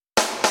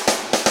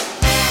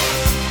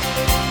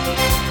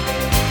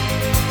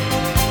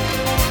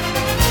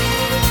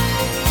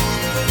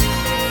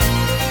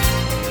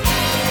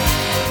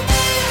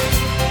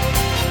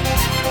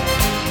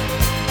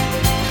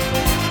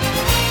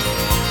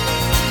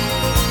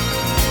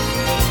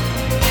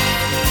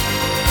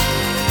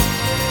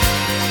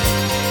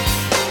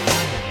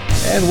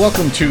And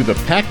welcome to the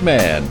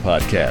PAC-Man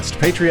Podcast,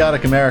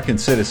 Patriotic American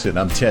Citizen.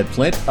 I'm Ted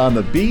Flint on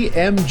the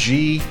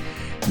BMG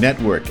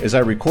Network. As I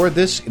record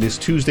this, it is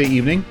Tuesday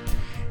evening,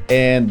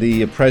 and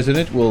the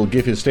President will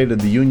give his State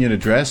of the Union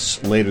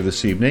address later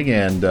this evening,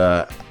 and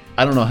I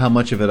don't know how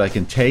much of it I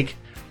can take.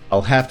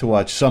 I'll have to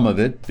watch some of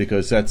it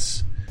because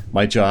that's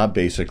my job,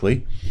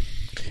 basically.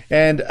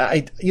 And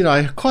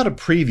I caught a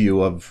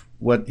preview of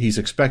what he's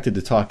expected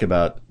to talk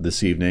about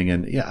this evening,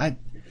 and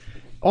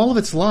all of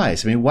it's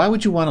lies. I mean, why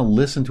would you want to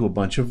listen to a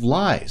bunch of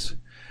lies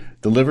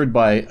delivered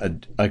by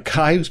a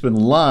guy who's been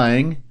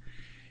lying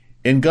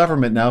in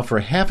government now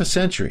for half a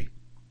century,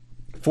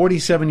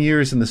 47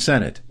 years in the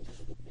Senate?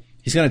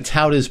 He's going to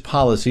tout his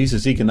policies,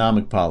 his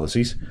economic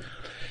policies,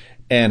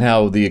 and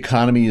how the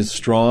economy is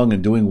strong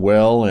and doing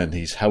well, and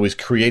how he's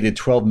created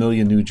 12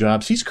 million new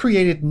jobs. He's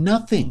created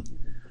nothing.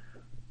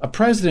 A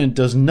president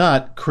does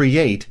not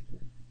create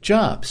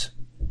jobs.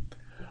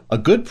 A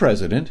good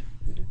president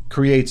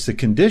creates the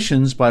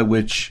conditions by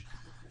which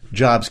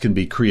jobs can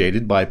be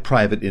created by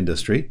private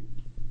industry.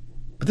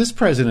 But this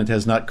president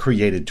has not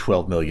created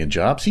 12 million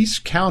jobs. He's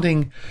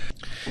counting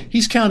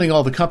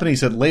all the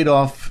companies that laid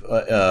off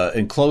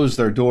and closed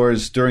their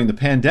doors during the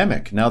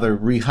pandemic. Now they're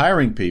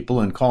rehiring people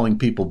and calling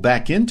people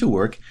back into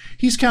work.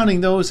 He's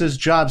counting those as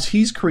jobs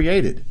he's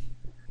created.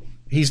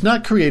 He's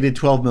not created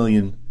 12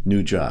 million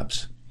new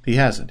jobs. He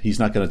hasn't. He's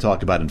not going to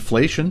talk about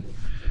inflation,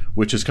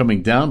 which is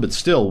coming down, but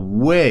still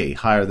way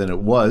higher than it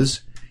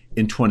was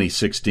in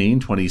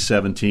 2016,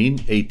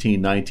 2017, 18,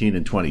 19,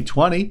 and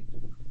 2020.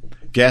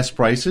 Gas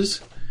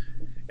prices.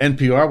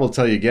 NPR will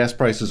tell you gas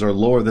prices are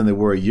lower than they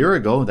were a year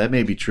ago. That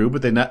may be true,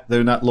 but they're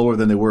not lower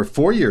than they were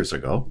 4 years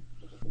ago.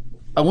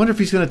 I wonder if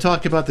he's going to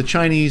talk about the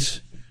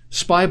Chinese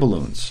spy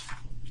balloons.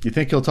 You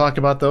think he'll talk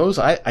about those?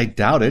 I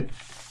doubt it.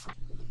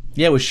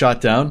 Yeah, it was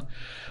shot down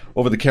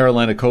over the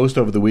Carolina coast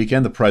over the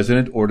weekend. The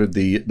president ordered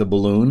the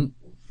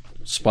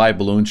spy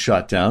balloon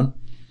shot down.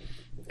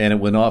 And it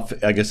went off,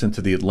 I guess,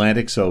 into the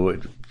Atlantic, so,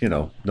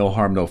 no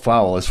harm, no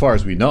foul. As far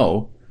as we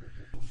know,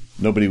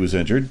 nobody was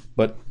injured.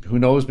 But who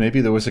knows, maybe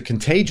there was a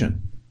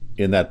contagion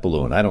in that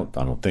balloon. I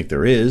don't think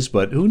there is,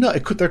 but who knows?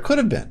 There could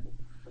have been.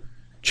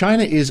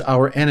 China is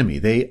our enemy.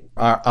 They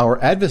are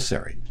our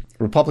adversary.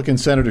 Republican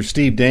Senator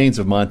Steve Daines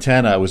of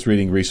Montana, I was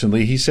reading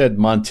recently, he said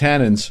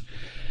Montanans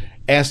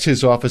asked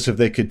his office if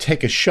they could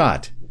take a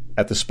shot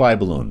at the spy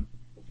balloon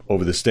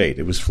over the state.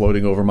 It was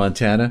floating over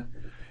Montana.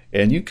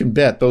 And you can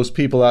bet those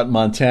people out in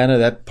Montana,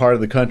 that part of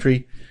the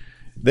country,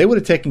 they would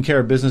have taken care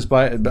of business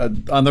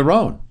on their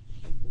own.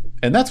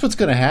 And that's what's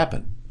going to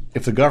happen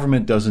if the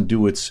government doesn't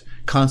do its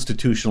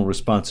constitutional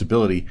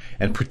responsibility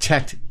and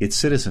protect its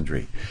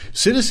citizenry.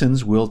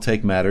 Citizens will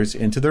take matters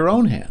into their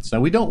own hands.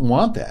 Now, we don't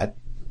want that.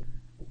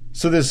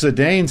 So this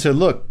Zidane said,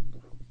 look,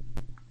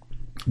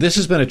 this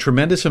has been a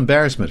tremendous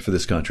embarrassment for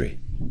this country.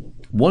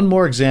 One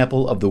more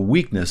example of the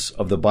weakness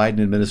of the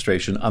Biden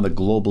administration on the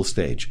global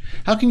stage.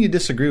 How can you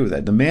disagree with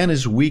that? The man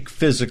is weak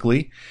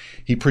physically.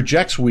 He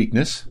projects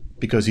weakness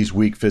because he's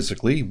weak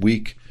physically,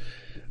 weak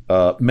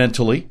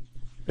mentally.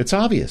 It's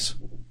obvious.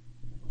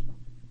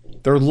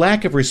 Their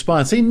lack of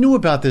response. They knew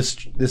about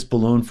this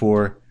balloon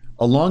for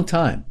a long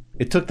time.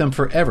 It took them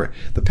forever.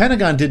 The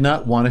Pentagon did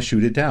not want to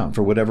shoot it down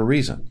for whatever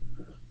reason.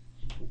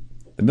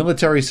 The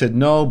military said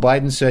no.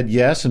 Biden said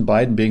yes, and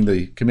Biden, being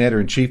the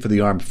commander-in-chief of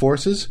the armed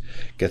forces,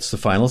 gets the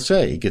final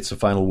say. He gets the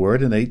final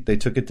word, and they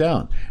took it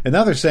down. And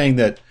now they're saying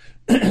that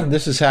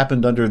this has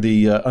happened under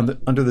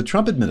the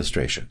Trump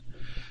administration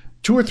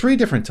 2 or 3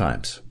 different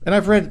times. And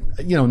I've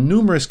read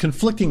numerous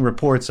conflicting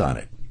reports on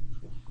it.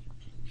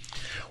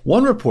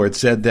 One report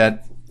said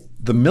that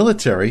the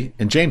military,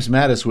 and James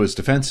Mattis was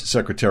defense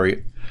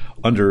secretary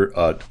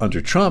under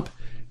Trump,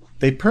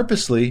 they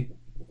purposely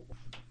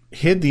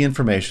hid the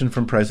information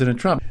from President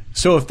Trump.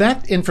 So if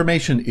that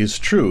information is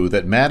true,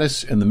 that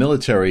Mattis and the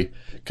military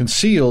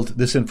concealed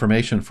this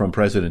information from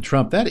President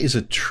Trump, that is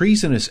a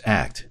treasonous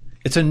act.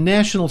 It's a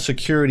national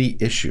security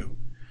issue.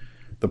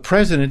 The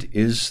president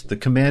is the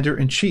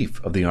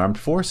commander-in-chief of the armed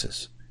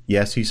forces.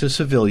 Yes, he's a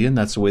civilian.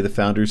 That's the way the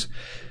founders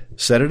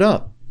set it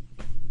up.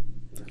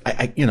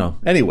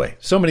 Anyway,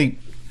 so many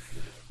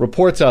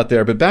reports out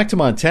there. But back to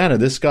Montana,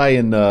 this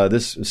guy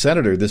this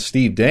senator, this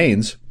Steve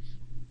Daines,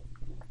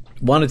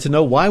 wanted to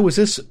know, why was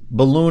this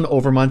balloon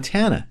over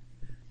Montana?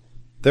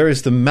 There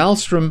is the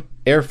Malmstrom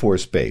Air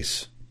Force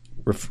Base.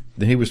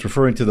 He was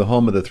referring to the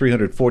home of the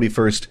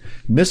 341st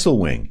Missile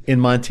Wing in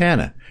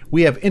Montana.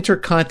 We have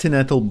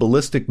intercontinental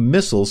ballistic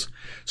missiles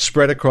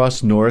spread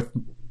across the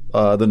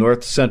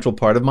north central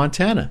part of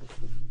Montana.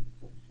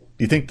 Do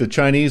you think the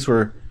Chinese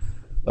were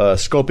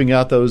scoping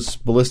out those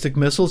ballistic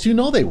missiles? You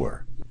know they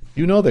were.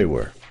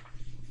 It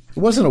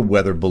wasn't a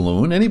weather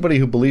balloon. Anybody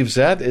who believes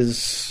that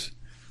is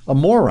a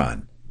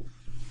moron.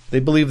 They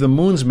believe the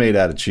moon's made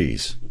out of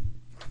cheese.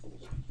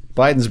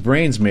 Biden's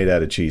brain's made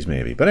out of cheese,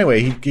 maybe. But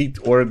anyway, he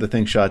ordered the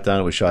thing shot down.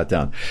 It was shot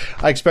down.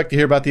 I expect to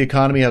hear about the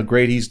economy, how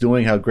great he's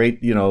doing, how great,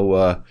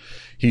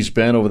 he's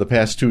been over the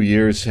past 2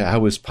 years,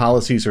 how his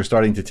policies are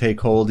starting to take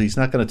hold. He's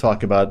not going to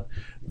talk about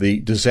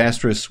the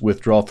disastrous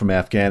withdrawal from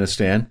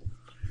Afghanistan.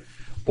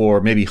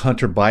 or maybe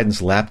Hunter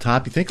Biden's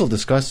laptop. You think he'll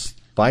discuss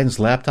Biden's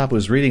laptop? I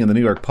was reading in the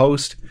New York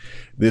Post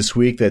this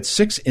week that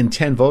 6 in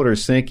 10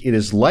 voters think it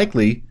is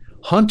likely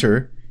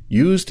Hunter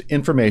used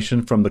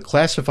information from the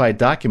classified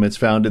documents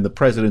found in the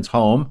president's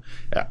home.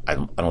 I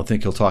don't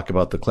think he'll talk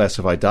about the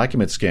classified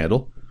document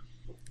scandal.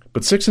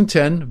 But 6 in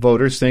 10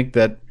 voters think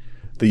that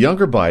the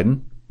younger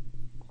Biden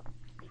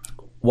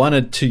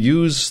wanted to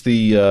use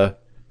the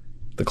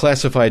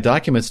classified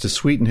documents to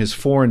sweeten his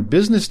foreign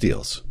business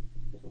deals.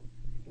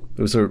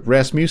 It was a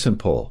Rasmussen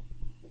poll.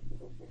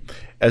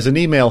 As an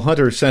email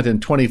Hunter sent in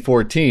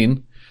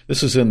 2014,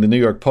 this is in the New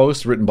York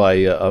Post, written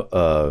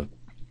by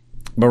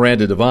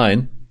Miranda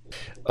Devine,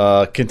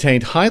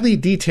 contained highly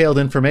detailed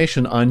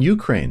information on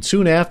Ukraine.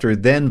 Soon after,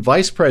 then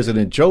Vice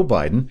President Joe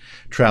Biden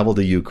traveled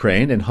to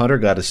Ukraine, and Hunter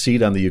got a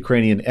seat on the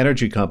Ukrainian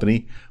energy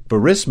company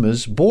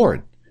Burisma's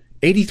board.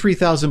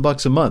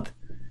 $83,000 a month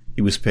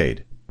he was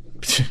paid.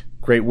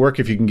 Great work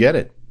if you can get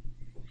it.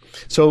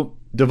 So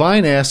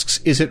Devine asks,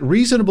 is it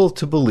reasonable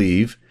to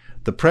believe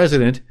the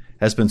president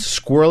has been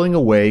squirreling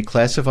away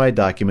classified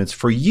documents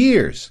for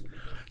years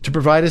to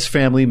provide his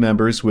family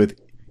members with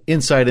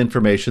inside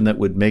information that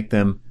would make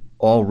them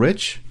all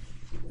rich?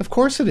 Of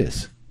course it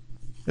is.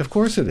 Of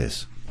course it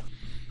is.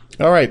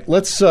 All right,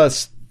 let's,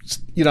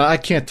 I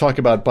can't talk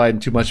about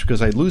Biden too much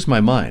because I lose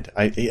my mind.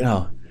 I'm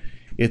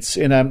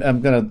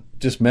going to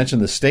just mention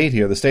the state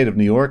here. The state of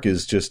New York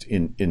is just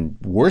in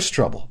worse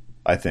trouble,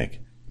 I think,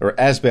 or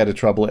as bad a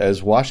trouble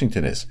as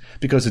Washington is,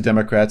 because the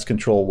Democrats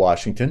control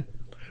Washington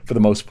for the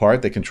most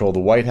part. They control the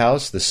White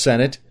House, the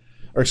Senate,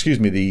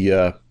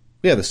 the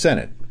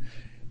Senate.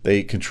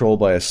 They control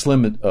by a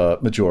slim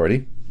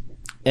majority,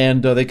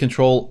 and they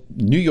control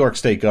New York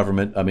state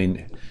government,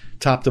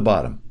 top to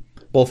bottom.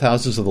 Both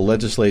houses of the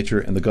legislature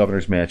and the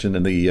governor's mansion.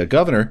 And the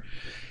governor,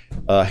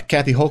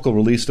 Kathy Hochul,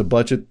 released a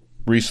budget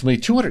recently,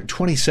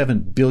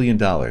 $227 billion.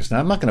 Now,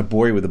 I'm not going to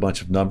bore you with a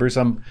bunch of numbers.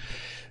 I'm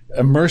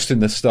immersed in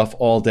this stuff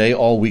all day,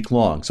 all week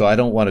long, so I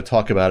don't want to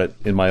talk about it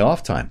in my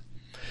off time.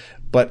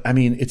 But,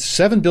 it's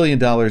 $7 billion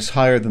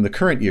higher than the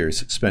current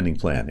year's spending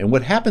plan. And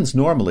what happens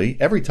normally,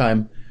 every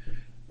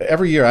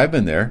year I've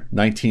been there,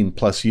 19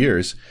 plus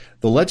years,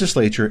 the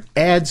legislature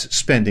adds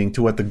spending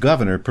to what the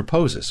governor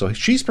proposes. So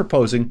she's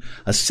proposing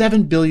a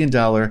 $7 billion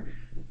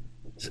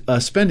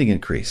spending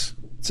increase.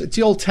 It's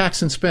the old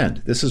tax and spend.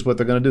 This is what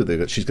they're going to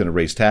do. She's going to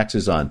raise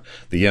taxes on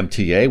the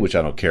MTA, which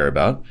I don't care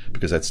about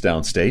because that's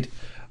downstate.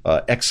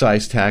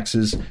 Excise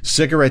taxes,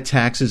 cigarette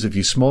taxes. If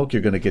you smoke,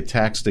 you're going to get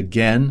taxed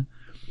again.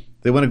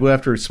 They want to go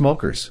after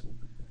smokers.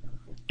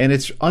 And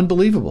it's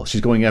unbelievable.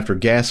 She's going after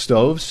gas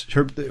stoves.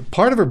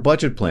 Part of her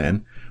budget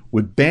plan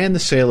would ban the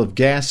sale of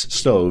gas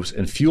stoves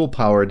and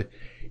fuel-powered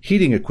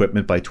heating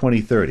equipment by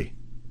 2030.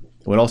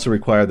 It would also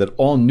require that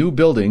all new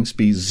buildings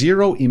be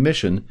zero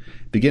emission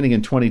beginning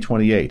in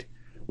 2028,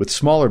 with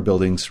smaller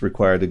buildings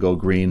required to go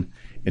green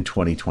in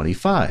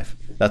 2025.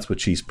 That's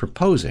what she's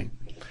proposing.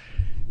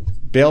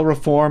 Bail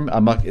reform,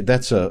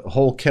 that's a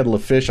whole kettle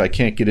of fish I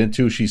can't get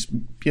into. She's,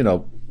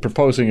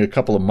 proposing a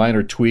couple of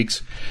minor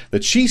tweaks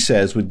that she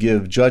says would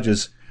give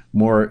judges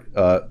more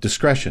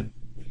discretion.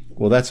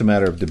 Well, that's a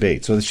matter of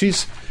debate. So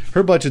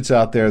her budget's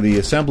out there. The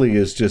Assembly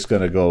is just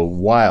going to go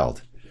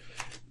wild.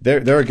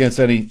 They're against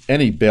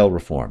any bail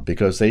reform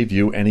because they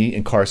view any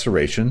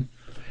incarceration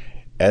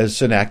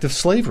as an act of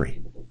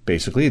slavery.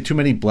 Basically, too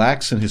many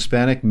blacks and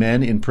Hispanic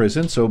men in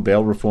prison, so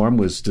bail reform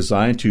was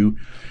designed to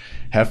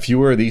have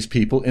fewer of these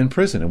people in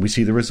prison, and we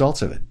see the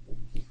results of it.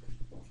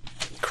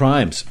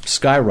 Crimes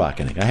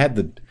skyrocketing. I had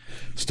the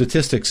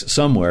statistics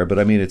somewhere, but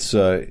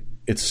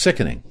it's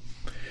sickening.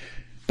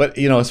 But,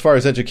 as far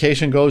as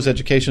education goes,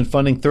 education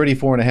funding,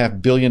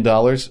 $34.5 billion,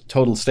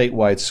 total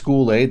statewide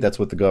school aid. That's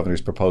what the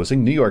governor's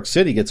proposing. New York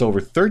City gets over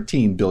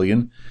 $13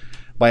 billion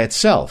by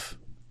itself.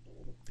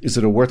 Is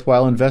it a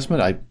worthwhile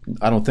investment?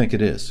 I don't think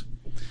it is.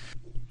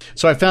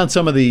 So I found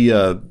some of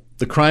the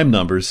crime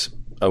numbers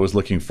I was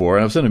looking for.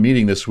 I was in a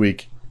meeting this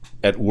week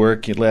at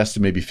work. It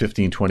lasted maybe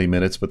 15, 20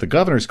 minutes. But the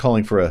governor's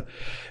calling for,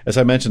 as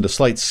I mentioned, a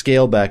slight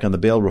scale back on the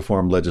bail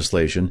reform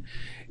legislation.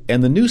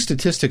 And the new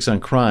statistics on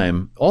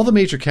crime, all the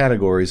major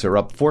categories are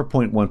up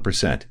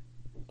 4.1%.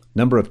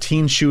 Number of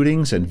teen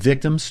shootings and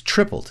victims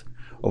tripled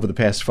over the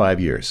past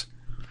 5 years.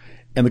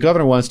 And the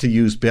governor wants to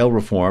use bail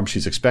reform.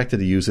 She's expected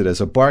to use it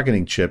as a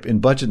bargaining chip in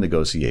budget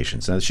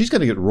negotiations. Now, she's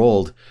going to get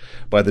rolled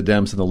by the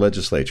Dems in the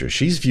legislature.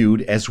 She's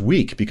viewed as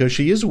weak because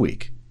she is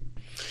weak.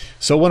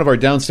 So one of our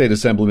downstate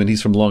assemblymen,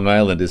 he's from Long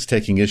Island, is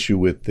taking issue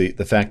with the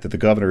fact that the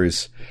governor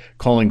is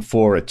calling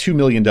for a $2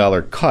 million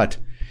cut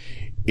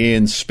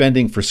in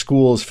spending for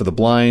schools for the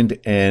blind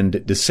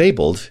and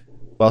disabled,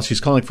 while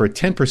she's calling for a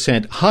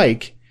 10%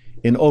 hike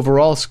in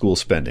overall school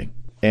spending.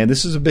 And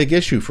this is a big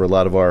issue for a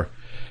lot of our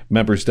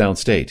members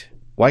downstate.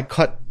 Why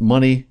cut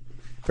money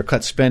or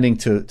cut spending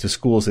to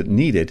schools that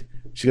need it?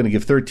 She's going to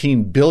give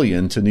 $13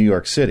 billion to New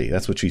York City.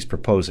 That's what she's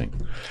proposing.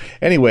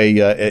 Anyway,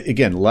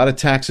 again, a lot of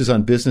taxes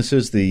on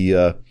businesses.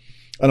 The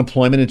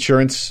unemployment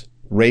insurance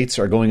rates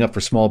are going up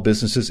for small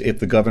businesses if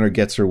the governor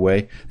gets her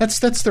way. That's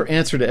their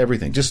answer to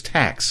everything. Just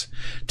tax.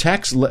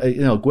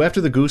 Go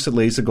after the goose that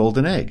lays the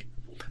golden egg.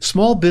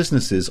 Small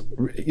businesses,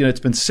 it's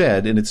been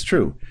said, and it's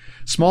true,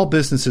 small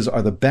businesses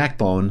are the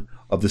backbone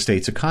of the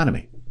state's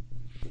economy.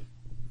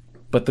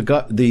 But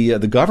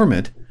the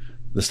government,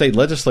 the state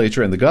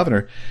legislature and the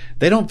governor,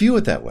 they don't view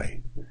it that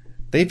way.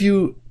 They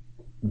view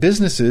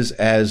businesses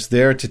as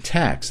there to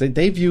tax.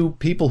 They view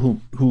people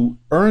who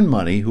earn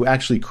money, who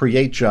actually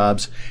create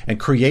jobs and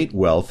create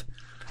wealth,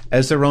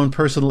 as their own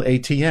personal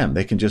ATM.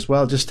 They can just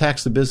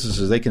tax the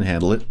businesses. They can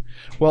handle it.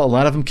 Well, a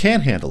lot of them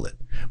can't handle it.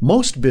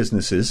 Most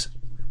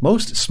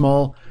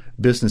small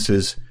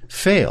businesses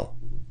fail.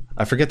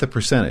 I forget the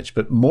percentage,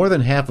 but more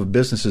than half of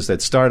businesses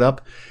that start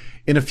up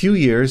in a few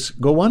years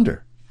go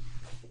under.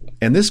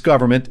 And this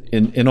government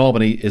in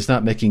Albany is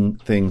not making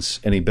things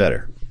any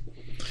better.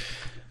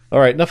 All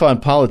right, enough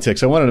on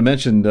politics. I wanted to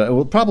mention,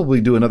 we'll probably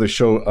do another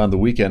show on the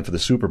weekend for the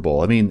Super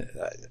Bowl. I mean,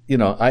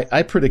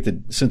 I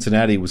predicted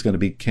Cincinnati was going to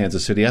beat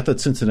Kansas City. I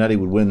thought Cincinnati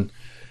would win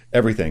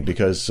everything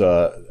because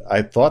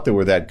I thought they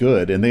were that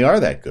good, and they are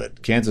that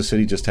good. Kansas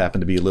City just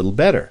happened to be a little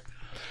better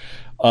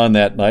on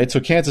that night. So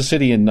Kansas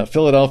City and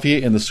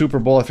Philadelphia in the Super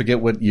Bowl, I forget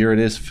what year it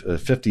is,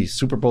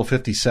 Super Bowl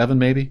 57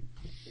 maybe?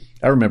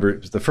 I remember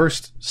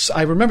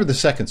the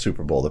second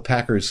Super Bowl, the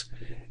Packers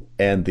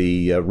and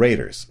the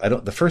Raiders.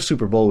 The first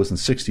Super Bowl was in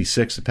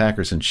 '66, the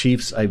Packers and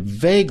Chiefs. I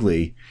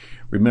vaguely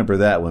remember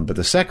that one, but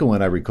the second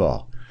one I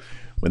recall,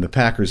 when the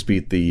Packers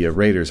beat the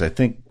Raiders, I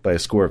think by a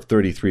score of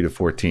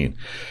 33-14.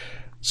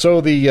 So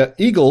the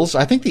Eagles,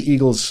 I think the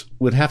Eagles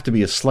would have to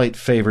be a slight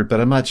favorite, but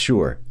I'm not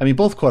sure. I mean,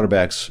 both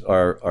quarterbacks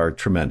are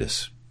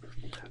tremendous.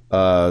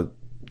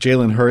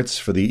 Jalen Hurts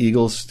for the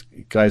Eagles,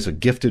 guy's a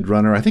gifted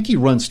runner. I think he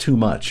runs too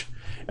much.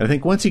 And I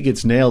think once he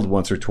gets nailed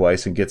once or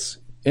twice and gets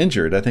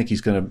injured, I think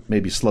he's going to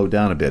maybe slow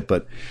down a bit.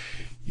 But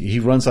he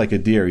runs like a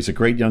deer. He's a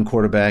great young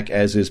quarterback,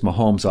 as is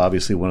Mahomes,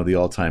 obviously one of the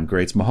all-time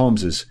greats.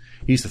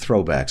 He's the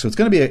throwback. So it's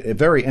going to be a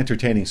very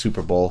entertaining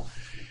Super Bowl.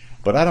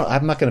 But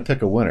I'm not going to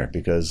pick a winner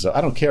because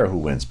I don't care who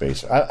wins.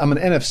 I'm an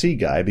NFC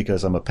guy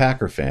because I'm a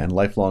Packer fan,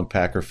 lifelong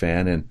Packer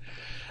fan, and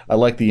I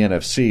like the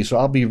NFC. So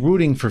I'll be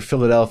rooting for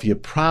Philadelphia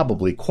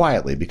probably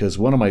quietly because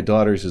one of my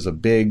daughters is a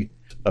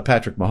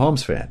Patrick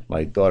Mahomes fan,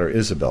 my daughter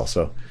Isabel.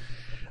 So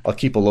I'll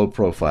keep a low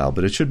profile,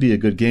 but it should be a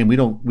good game. We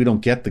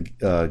don't get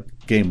the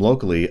game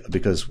locally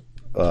because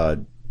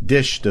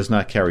Dish does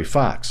not carry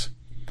Fox,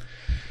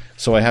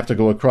 so I have to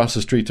go across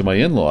the street to my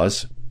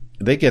in-laws.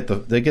 They get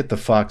the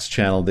Fox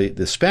channel,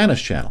 the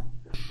Spanish channel.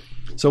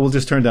 So we'll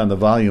just turn down the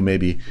volume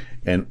maybe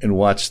and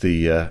watch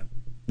the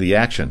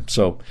action.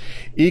 So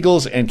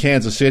Eagles and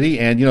Kansas City.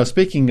 And,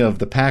 speaking of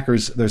the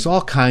Packers, there's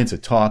all kinds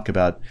of talk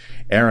about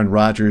Aaron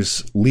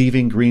Rodgers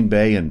leaving Green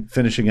Bay and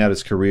finishing out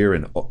his career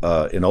in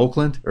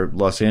Oakland or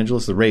Los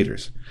Angeles, the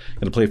Raiders.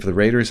 Going to play for the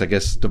Raiders. I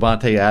guess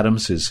Devontae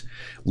Adams is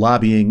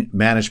lobbying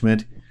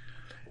management,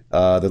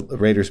 the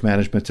Raiders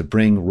management, to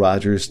bring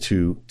Rodgers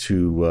to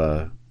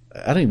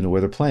I don't even know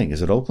where they're playing.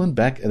 Is it Oakland?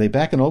 Are they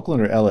back in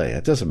Oakland or L.A.?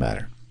 It doesn't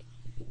matter.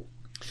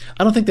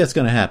 I don't think that's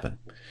going to happen.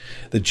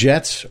 The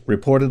Jets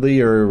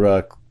reportedly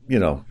are,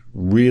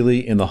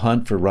 really in the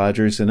hunt for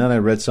Rodgers. And then I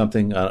read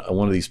something on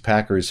one of these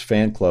Packers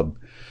fan club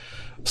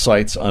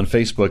sites on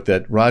Facebook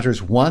that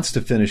Rodgers wants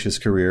to finish his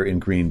career in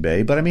Green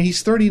Bay. But, I mean,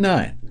 he's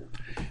 39.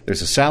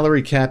 There's a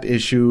salary cap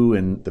issue,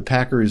 and the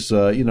Packers,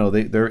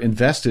 they're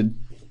invested.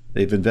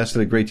 They've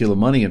invested a great deal of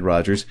money in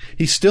Rodgers.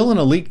 He's still an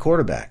elite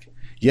quarterback.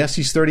 Yes,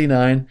 he's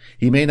 39.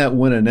 He may not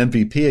win an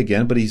MVP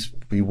again, but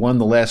he won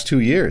the last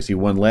 2 years. He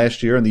won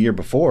last year and the year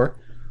before.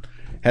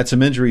 Had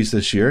some injuries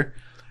this year.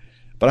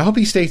 But I hope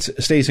he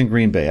stays in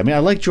Green Bay. I mean, I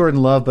like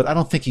Jordan Love, but I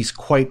don't think he's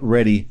quite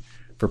ready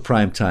for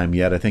prime time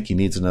yet. I think he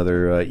needs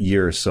another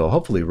year or so.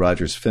 Hopefully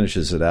Rodgers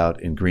finishes it out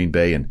in Green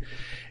Bay and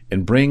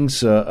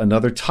brings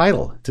another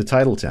title to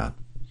Titletown.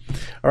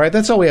 All right,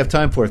 that's all we have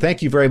time for.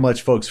 Thank you very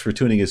much, folks, for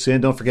tuning us in.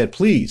 Don't forget,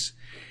 please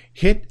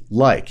hit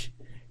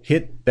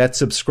that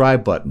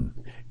subscribe button,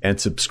 and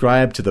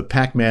subscribe to the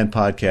PAC-Man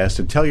Podcast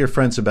and tell your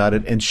friends about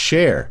it and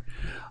share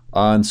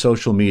on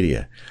social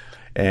media.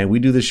 And we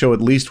do this show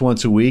at least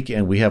once a week,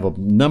 and we have a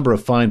number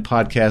of fine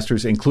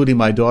podcasters, including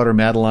my daughter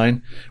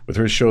Madeline with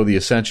her show The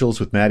Essentials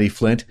with Maddie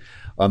Flint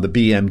on the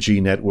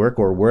BMG network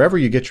or wherever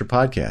you get your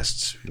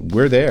podcasts.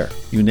 We're there.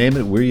 You name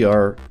it, we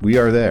are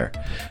there.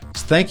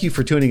 So thank you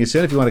for tuning us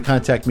in. If you want to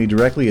contact me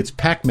directly, it's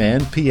PAC-Man,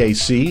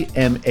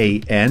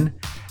 PACMAN,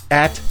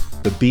 at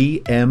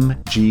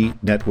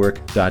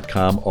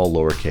thebmgnetwork.com, all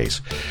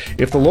lowercase.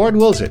 If the Lord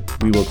wills it,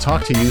 we will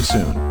talk to you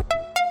soon.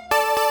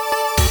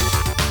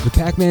 The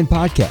PAC-Man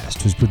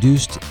Podcast was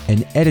produced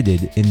and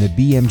edited in the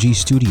BMG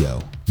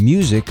studio.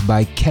 Music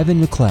by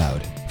Kevin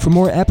MacLeod. For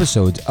more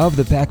episodes of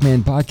the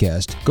PAC-Man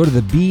Podcast, go to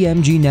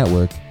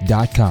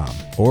thebmgnetwork.com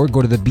or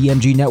go to the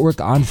BMG Network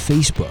on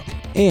Facebook.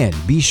 And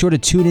be sure to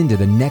tune in to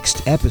the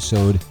next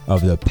episode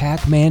of the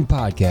PAC-Man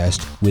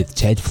Podcast with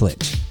Ted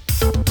Flint.